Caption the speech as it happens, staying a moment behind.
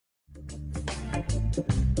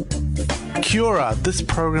Kia ora, this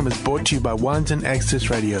program is brought to you by Wellington Access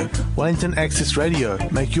Radio. Wellington Access Radio,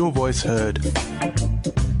 make your voice heard.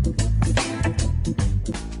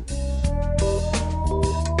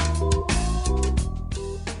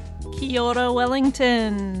 Kia ora,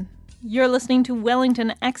 Wellington. You're listening to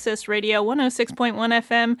Wellington Access Radio 106.1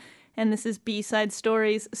 FM, and this is B-Side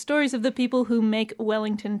Stories, stories of the people who make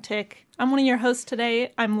Wellington tick. I'm one of your hosts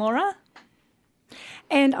today. I'm Laura.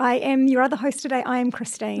 And I am your other host today. I am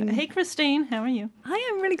Christine. Hey, Christine. How are you?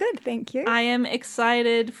 I am really good, thank you. I am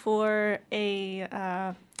excited for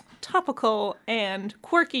a topical and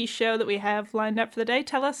quirky show that we have lined up for the day.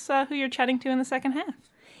 Tell us who you're chatting to in the second half.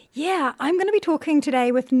 Yeah, I'm going to be talking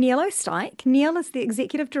today with Neil Ostyke. Neil is the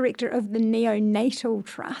Executive Director of the Neonatal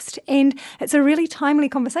Trust, and it's a really timely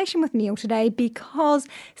conversation with Neil today because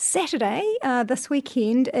Saturday, this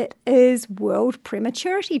weekend, it is World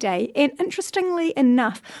Prematurity Day, and interestingly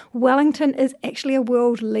enough, Wellington is actually a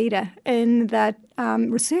world leader in the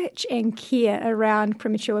research and care around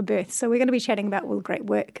premature birth. So we're going to be chatting about all the great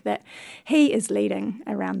work that he is leading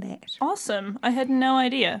around that. Awesome. I had no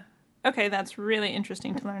idea. Okay, that's really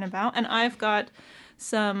interesting to learn about. And I've got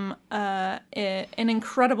an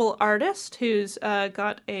incredible artist who's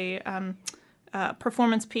got a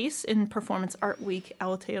performance piece in Performance Art Week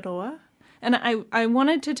Aotearoa. And I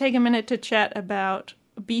wanted to take a minute to chat about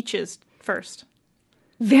beaches first.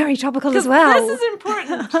 Very topical as well. This is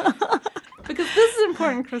important. Because this is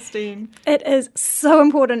important, Christine. It is so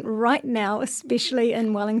important right now, especially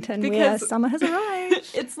in Wellington, where summer has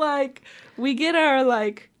arrived. It's like we get our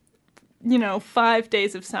 5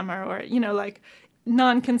 days of summer or,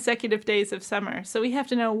 non-consecutive days of summer. So we have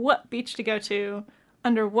to know what beach to go to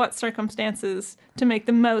under what circumstances to make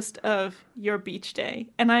the most of your beach day.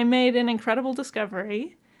 And I made an incredible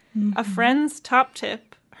discovery. Mm-hmm. A friend's top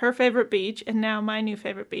tip, her favorite beach, and now my new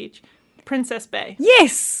favorite beach, Princess Bay.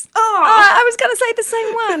 Yes! Oh, I was going to say the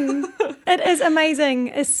same one. It is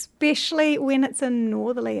amazing, especially when it's in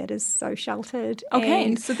Northerly. It is so sheltered.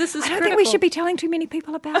 Okay, so this is I don't think we should be telling too many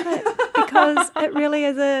people about it because it really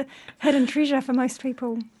is a hidden treasure for most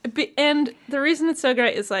people. And the reason it's so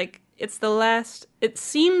great is it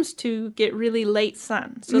seems to get really late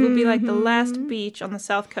sun. So it'll be like the last beach on the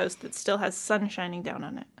south coast that still has sun shining down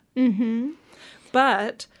on it. Mm-hmm.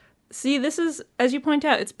 But see, this is, as you point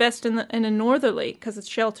out, it's best in a northerly because it's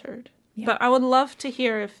sheltered. Yeah. But I would love to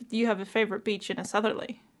hear if you have a favorite beach in a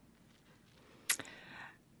southerly.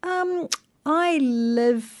 I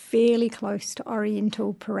live fairly close to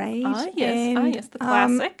Oriental Parade. Yes, the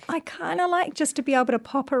classic. I kind of like just to be able to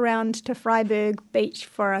pop around to Freiburg Beach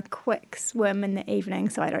for a quick swim in the evening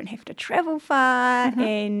so I don't have to travel far.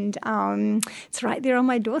 Mm-hmm. And it's right there on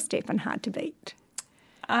my doorstep and hard to beat.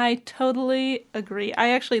 I totally agree.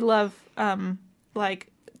 I actually love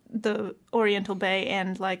the Oriental Bay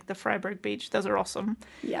and the Freiburg Beach. Those are awesome.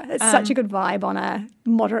 Yeah, it's such a good vibe on a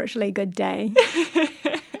moderately good day.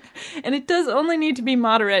 And it does only need to be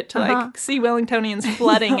moderate to see Wellingtonians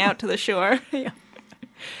flooding out to the shore. Yeah.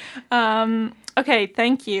 Okay,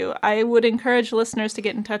 thank you. I would encourage listeners to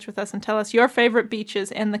get in touch with us and tell us your favorite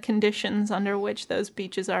beaches and the conditions under which those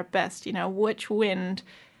beaches are best. Which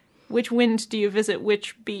wind do you visit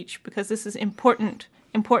which beach? Because this is important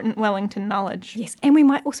Wellington knowledge. Yes, and we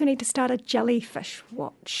might also need to start a jellyfish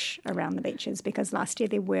watch around the beaches because last year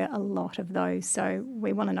there were a lot of those. So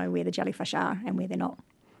we want to know where the jellyfish are and where they're not.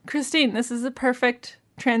 Christine, this is a perfect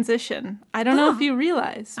transition. I don't know if you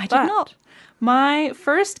realize. I did not. My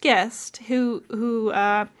first guest who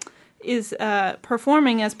is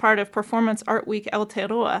performing as part of Performance Art Week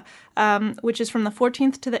Aotearoa, which is from the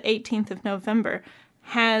 14th to the 18th of November,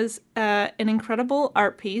 has an incredible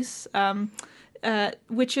art piece,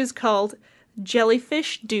 which is called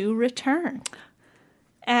Jellyfish Do Return.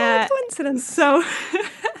 What a coincidence.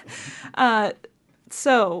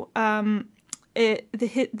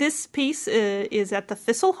 This piece is at the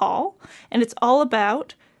Thistle Hall, and it's all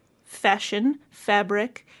about fashion,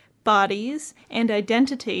 fabric, bodies, and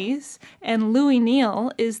identities. And Louis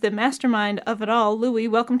Neal is the mastermind of it all. Louis,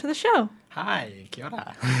 welcome to the show. Hi, kia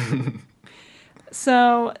ora.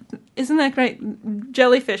 So, isn't that great?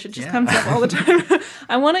 Jellyfish, it just comes up all the time.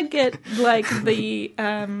 I want to get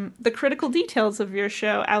the critical details of your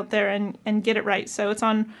show out there and get it right. So it's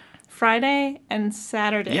on Friday and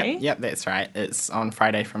Saturday. Yep, that's right. It's on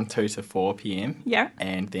Friday from 2 to 4 p.m. Yeah.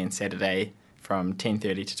 And then Saturday from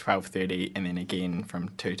 10:30 to 12:30, and then again from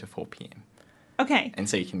 2 to 4 p.m. Okay. And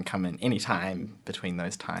so you can come in any time between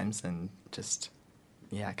those times and just,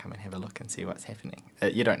 come and have a look and see what's happening.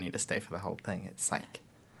 You don't need to stay for the whole thing. It's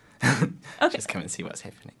Okay. Just come and see what's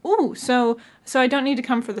happening. Ooh, so I don't need to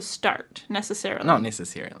come for the start necessarily. Not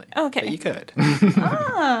necessarily. Okay. But you could.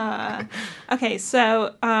 Ah. Okay,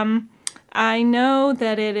 so I know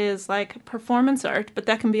that it is like performance art, but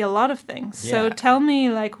that can be a lot of things. So Yeah. tell me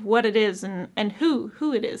like what it is and who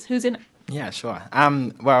it is, who's in it. Yeah, sure.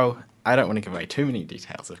 Well, I don't want to give away too many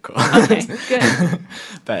details, of course. Okay, good.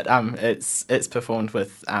 But it's performed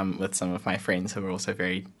with some of my friends who are also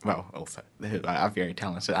who are very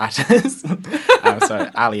talented artists. So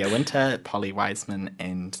Alia Winter, Polly Wiseman,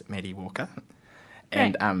 and Maddie Walker.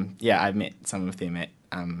 And Great. I met some of them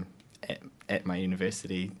at my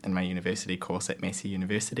university in my university course at Massey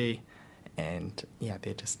University, and yeah,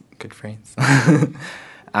 they're just good friends.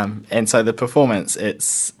 And so the performance,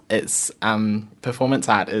 it's performance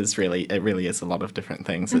art is really is a lot of different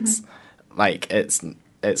things. It's like it's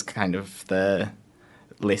kind of the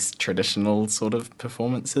less traditional sort of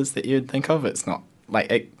performances that you'd think of. It's not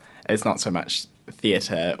like it's not so much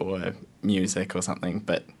theatre or music or something,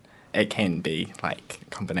 but it can be like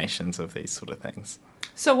combinations of these sort of things.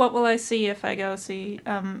 So what will I see if I go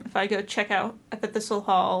check out at the Thistle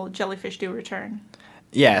Hall Jellyfish Do Return?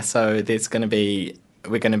 Yeah, so there'll be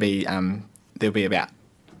about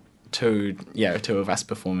two of us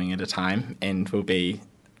performing at a time, and we'll be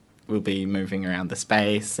moving around the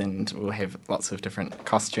space, and we'll have lots of different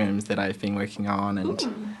costumes that I've been working on,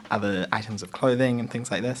 and other items of clothing and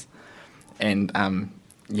things like this. And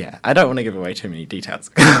I don't want to give away too many details,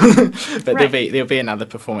 but Right. there'll be another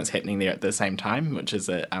performance happening there at the same time, which is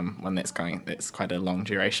a one that's quite a long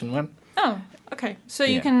duration one. Oh, okay. So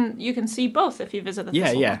Yeah. you can see both if you visit the Yeah,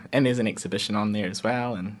 Thistle yeah, Hall. and there's an exhibition on there as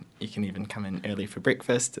well, and you can even come in early for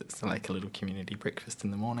breakfast. It's like a little community breakfast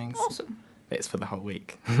in the mornings. Awesome. That's for the whole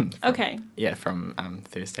week. Okay. Yeah, from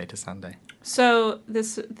Thursday to Sunday. So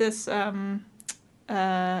this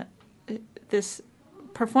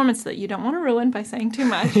performance that you don't want to ruin by saying too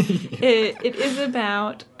much, it is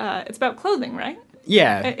about it's about clothing, right?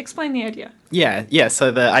 Yeah, Explain the idea. yeah.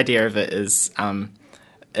 So the idea of it is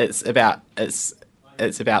it's about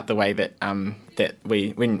the way that that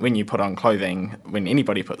when you put on clothing, when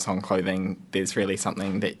anybody puts on clothing, there's really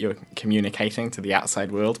something that you're communicating to the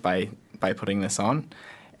outside world by putting this on,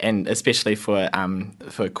 and especially for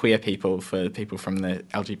queer people, for people from the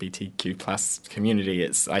LGBTQ plus community,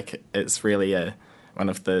 it's really one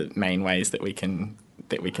of the main ways that we can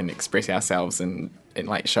express ourselves and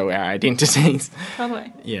like show our identities.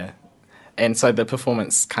 Totally. Yeah, and so the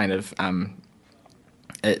performance kind of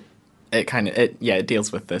it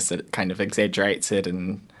deals with this. It kind of exaggerates it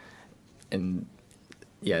and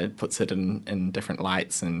it puts it in different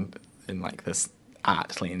lights and in like this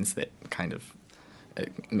art lens that kind of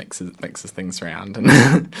it mixes things around and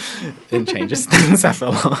and changes things up a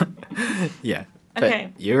lot. Yeah. But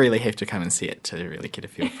Okay. you really have to come and see it to really get a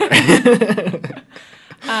feel for it.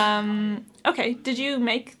 Okay. Did you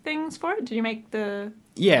make things for it? Did you make the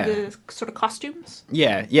sort of costumes?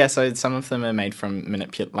 Yeah. So some of them are made from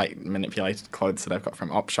manipulated clothes that I've got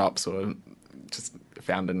from op shops or just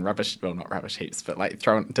found in rubbish. Well, not rubbish heaps, but like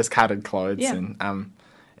discarded clothes. Yeah.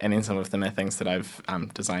 And then some of them are things that I've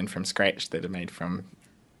designed from scratch that are made from.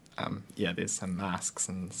 There's some masks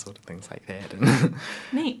and sort of things like that. And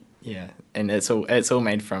Neat. yeah, and it's all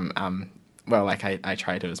made from. I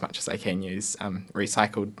try to as much as I can use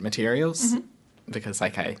recycled materials because I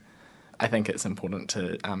think it's important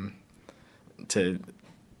to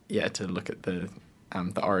look at the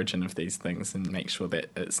origin of these things and make sure that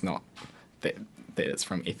it's not that it's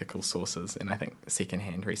from ethical sources. And I think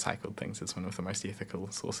secondhand recycled things is one of the most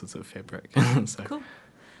ethical sources of fabric. So, Cool.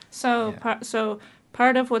 So Yeah.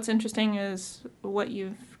 part of what's interesting is what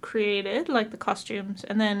you've created, like the costumes,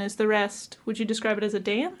 and then is the rest. Would you describe it as a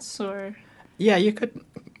dance or? yeah, you could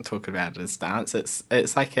talk about it as dance.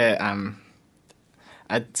 It's like a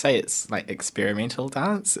I'd say it's like experimental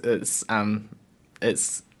dance. It's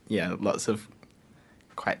lots of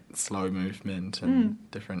quite slow movement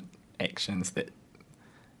and different actions that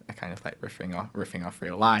are kind of like riffing off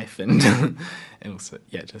real life and and also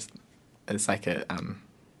it's like a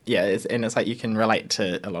it's like you can relate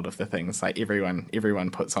to a lot of the things. Like everyone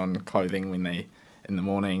puts on clothing when they in the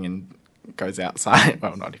morning and goes outside.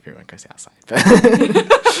 Well, not everyone goes outside,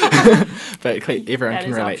 but everyone That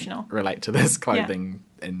can is optional. relate to this clothing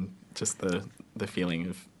and just the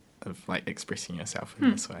feeling of like expressing yourself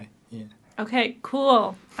in this way. Yeah. Okay,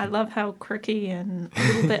 cool. I love how quirky and a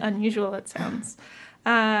little bit unusual it sounds.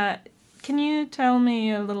 Can you tell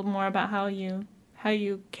me a little more about how you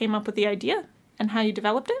came up with the idea and how you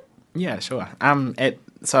developed it? Yeah, sure. I'm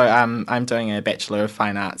doing a Bachelor of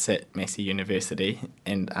Fine Arts at Massey University,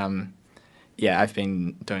 and I've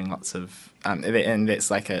been doing lots of, and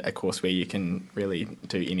that's like a course where you can really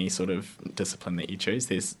do any sort of discipline that you choose.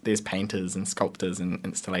 There's painters and sculptors and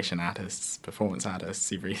installation artists, performance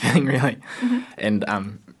artists, everything really,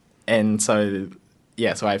 and so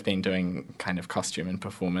so I've been doing kind of costume and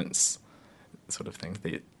performance sort of things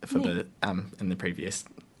for the in the previous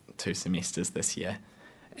 2 semesters this year,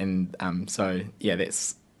 and so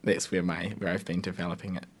that's where I've been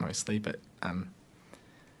developing it mostly, but.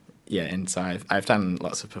 And so I've done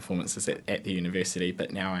lots of performances at the university,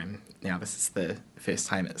 but now this is the first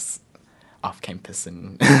time it's off campus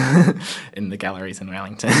and in the galleries in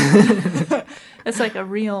Wellington. It's like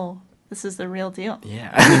this is the real deal.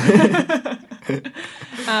 Yeah.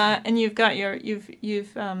 And you've got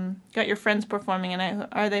your friends performing, and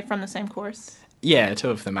are they from the same course? Yeah, 2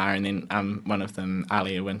 of them are, and then one of them,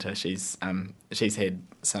 Alia Winter, she's had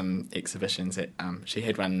some exhibitions at she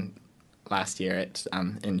had one last year at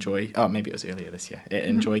Enjoy. Oh, maybe it was earlier this year at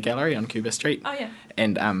Enjoy Gallery on Cuba Street. Oh yeah.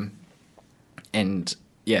 And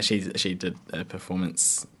she did a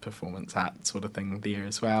performance art sort of thing there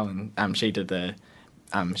as well, and she did her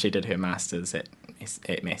masters at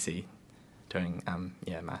Massey, doing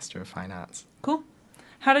Master of Fine Arts. Cool.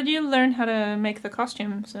 How did you learn how to make the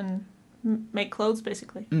costumes and make clothes,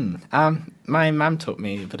 basically? My mum taught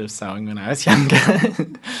me a bit of sewing when I was younger,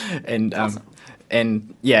 and awesome.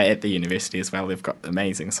 And at the university as well, they've got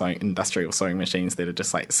amazing industrial sewing machines that are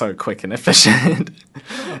just like so quick and efficient.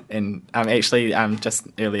 And actually, just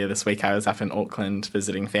earlier this week, I was up in Auckland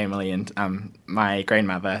visiting family, and my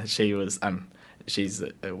grandmother, she was on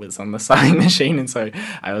the sewing machine, and so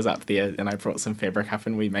I was up there and I brought some fabric up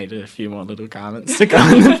and we made a few more little garments to go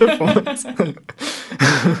in the performance.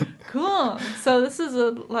 Cool. So this is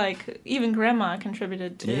even Grandma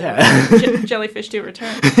contributed to Jellyfish Do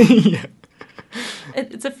Return. Yeah.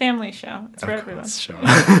 It's a family show. It's for everyone. Sure.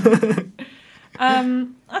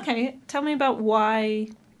 Okay, tell me about why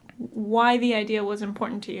the idea was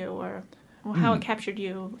important to you, or how it captured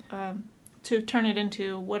you to turn it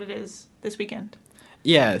into what it is this weekend.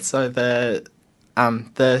 Yeah, so the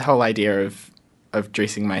whole idea of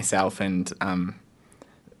dressing myself, and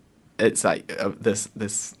it's like this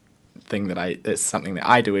thing it's something that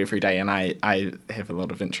I do every day, and I have a lot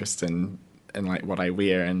of interest in like what I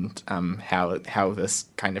wear, and how this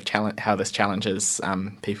kind of challenges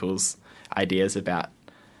people's ideas about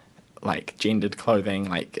like gendered clothing,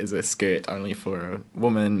 like is a skirt only for a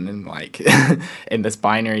woman, and like in this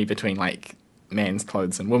binary between like man's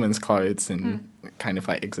clothes and women's clothes, and kind of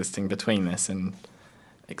like existing between this and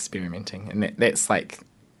experimenting, and that's like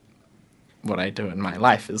what I do in my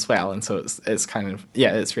life as well, and so it's kind of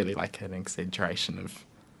it's really like an exaggeration of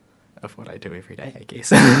what I do every day, I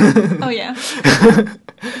guess. Oh yeah.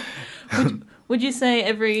 Would you say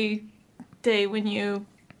every day when you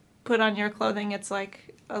put on your clothing, it's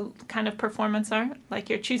like a kind of performance art? Like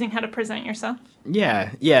you're choosing how to present yourself? Yeah.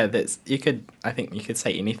 I think you could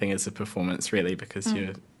say anything is a performance, really, because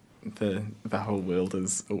the whole world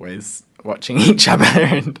is always watching each other,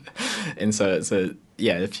 and so it's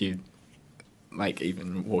if you like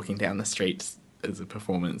even walking down the street is a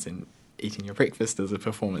performance, and eating your breakfast is a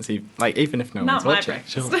performance, even if no one's watching.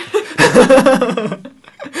 Not my breakfast.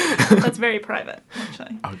 That's very private,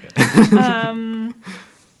 actually. Okay.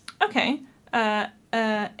 Okay.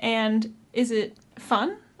 And is it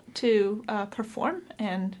fun to perform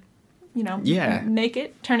and, make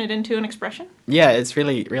it, turn it into an expression? Yeah, it's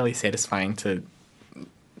really, really satisfying to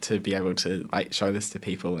be able to like show this to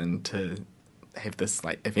people and to have this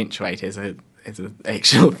like eventuate as a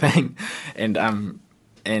actual thing, and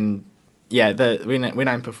when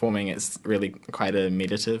I'm performing, it's really quite a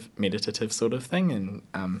meditative sort of thing,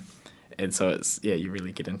 and so it's you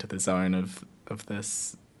really get into the zone of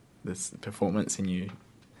this performance, and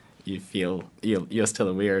you feel you're still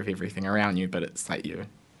aware of everything around you, but it's like you're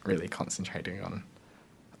really concentrating on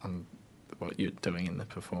what you're doing in the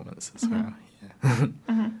performance as well.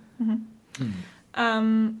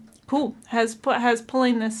 Yeah. Cool. Has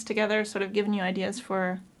pulling this together sort of given you ideas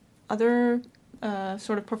for other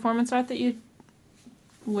sort of performance art that you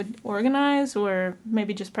would organize or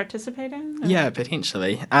maybe just participate in? Or? Yeah,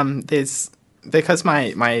 potentially. Because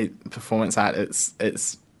my performance art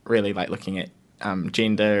it's really like looking at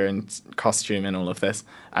gender and costume and all of this.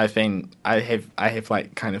 I have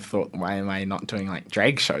like kind of thought, why am I not doing like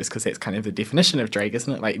drag shows? Because that's kind of the definition of drag,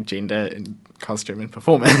 isn't it? Like gender and costume and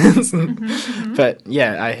performance. But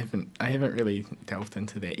yeah, I haven't really delved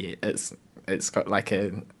into that yet. It's got like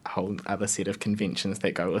a whole other set of conventions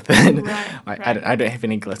that go with it. Right. I don't have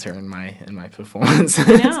any glitter in my performances.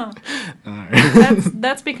 I know. No.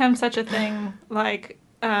 That's become such a thing.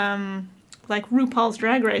 like RuPaul's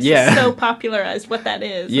Drag Race Yeah. has so popularized what that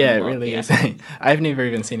is. Yeah, And, it really yeah. is. I've never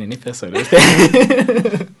even seen an episode of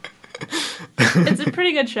that. It's a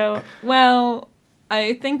pretty good show. Well,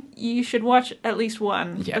 I think you should watch at least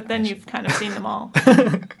one, Yeah, but then I you've kind of seen them all.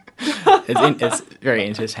 It's very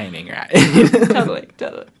entertaining, right? Totally.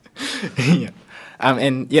 Yeah.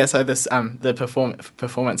 And yeah, so this the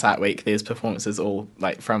performance art week. There's performances all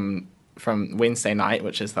like from Wednesday night,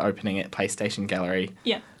 which is the opening at PlayStation Gallery.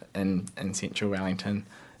 Yeah. In central Wellington.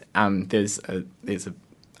 There's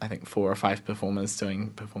I think 4 or 5 performers doing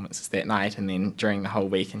performances that night, and then during the whole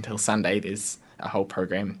week until Sunday, there's a whole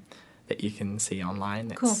program that you can see online.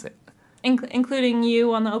 Cool. Including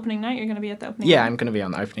you on the opening night. You're going to be at the opening. Yeah, night? I'm going to be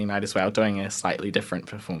on the opening night as well, doing a slightly different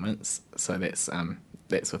performance. So that's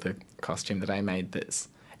with a costume that I made. That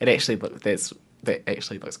actually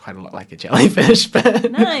looks quite a lot like a jellyfish.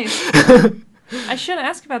 But Nice. I should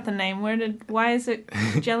ask about the name. Why is it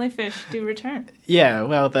Jellyfish Do Return? yeah,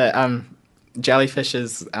 well, the jellyfish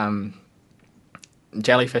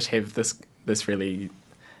have this really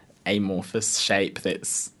amorphous shape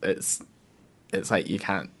it's like you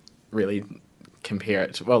can't really compare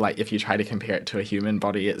it. Well, like if you try to compare it to a human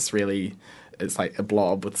body, it's like a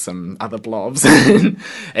blob with some other blobs,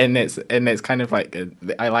 and that's kind of like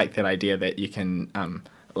I like that idea that you can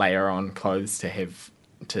layer on clothes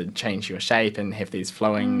to change your shape and have these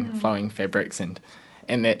flowing fabrics, and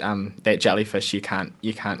that jellyfish you can't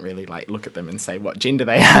really like look at them and say what gender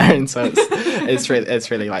they are, and so it's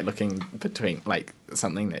really like looking between like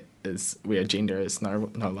something that is where gender is no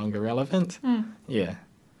longer relevant. Yeah.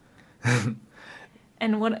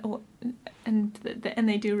 And and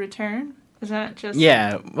they do return? Is that just...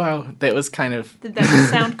 Yeah, well, that was kind of... Did that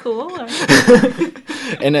sound cool? Or?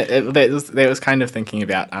 And that was kind of thinking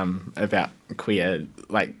about queer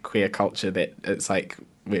culture, that it's like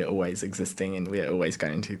we're always existing and we're always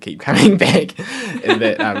going to keep coming back, and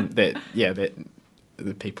that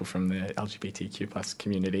the people from the LGBTQ plus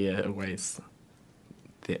community are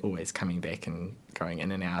always coming back and going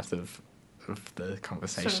in and out of the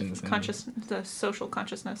conversations. Sort of the social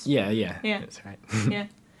consciousness. Yeah, Yeah. that's right. Yeah,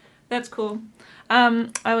 that's cool.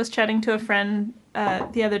 I was chatting to a friend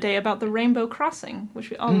the other day about the Rainbow Crossing, which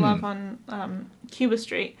we all love on Cuba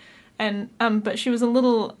Street, and but she was a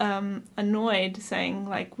little annoyed, saying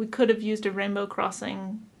like we could have used a rainbow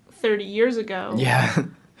crossing 30 years ago. Yeah.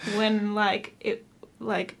 When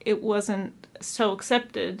it wasn't so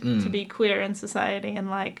accepted to be queer in society, and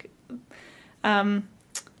like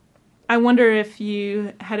I wonder if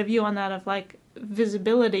you had a view on that, of like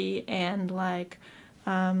visibility and like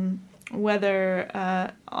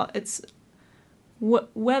whether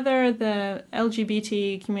whether the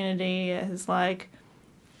LGBT community has like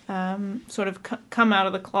sort of come out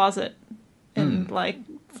of the closet in like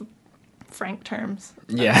frank terms.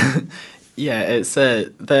 Yeah. Yeah, it's a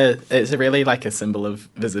really like a symbol of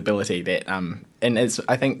visibility that and it's,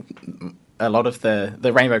 I think a lot of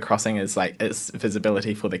the Rainbow Crossing is like it's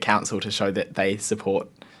visibility for the council to show that they support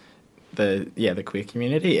the queer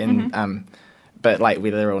community, and but like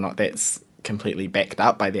whether or not that's completely backed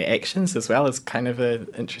up by their actions as well is kind of an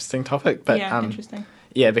interesting topic. But Interesting.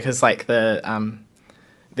 Yeah, because like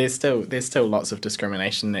there's still lots of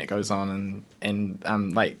discrimination that goes on,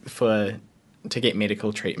 and like to get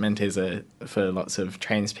medical treatment for lots of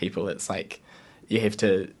trans people, it's like you have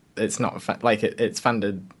to. It's not it's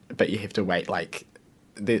funded, but you have to wait like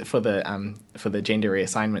for the gender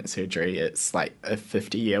reassignment surgery. It's like a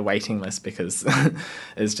 50-year waiting list because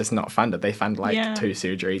it's just not funded. They fund like 2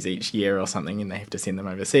 surgeries each year or something, and they have to send them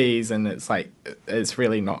overseas, and it's like it's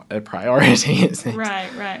really not a priority. It seems.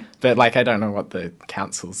 Right. But like I don't know what the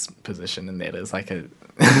council's position in that is. Like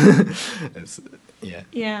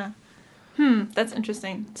Yeah. That's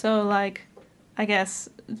interesting. So, like, I guess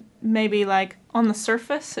maybe, like, on the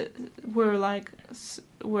surface,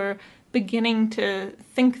 we're beginning to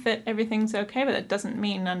think that everything's okay, but it doesn't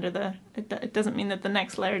mean it doesn't mean that the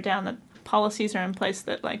next layer down, that policies are in place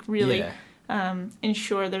that, like, really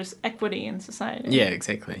ensure there's equity in society. Yeah,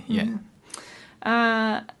 exactly. Yeah.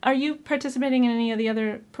 Are you participating in any of the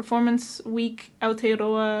other Performance Week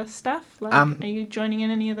Aotearoa stuff? Like, are you joining in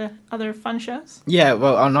any of the other fun shows? Yeah,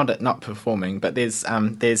 well, I'm not performing, but there's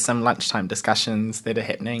some lunchtime discussions that are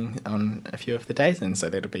happening on a few of the days, and so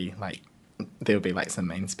there'll be like some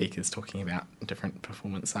main speakers talking about different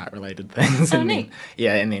performance art related things. Oh, neat.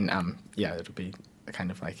 Then it'll be kind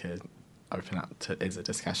of like open up as a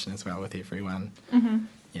discussion as well with everyone. Mm-hmm.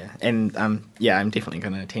 Yeah, and I'm definitely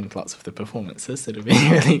going to attend lots of the performances. It'll be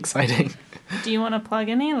really exciting. Do you want to plug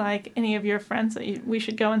any of your friends that we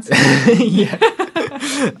should go and see? Yeah.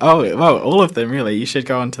 Oh, well, all of them really. You should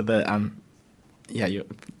go onto the you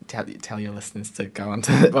tell your listeners to go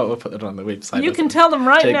onto. Well, we'll put it on the website. You can tell them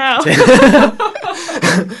right now.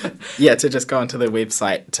 Yeah, to just go onto the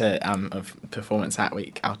website of Performance Art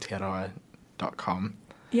Week, Aotearoa.com.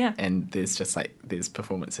 Yeah. And there's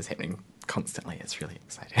performances happening constantly. It's really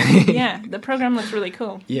exciting. Yeah, the program looks really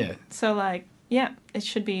cool. Yeah. So it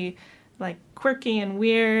should be like quirky and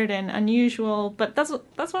weird and unusual, but that's what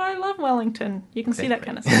I love Wellington. You can see that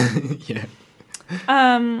kind of stuff. Yeah.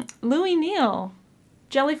 Louis Neal,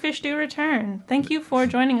 Jellyfish Do Return. Thank you for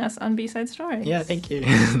joining us on B-Side Stories. Yeah, thank you.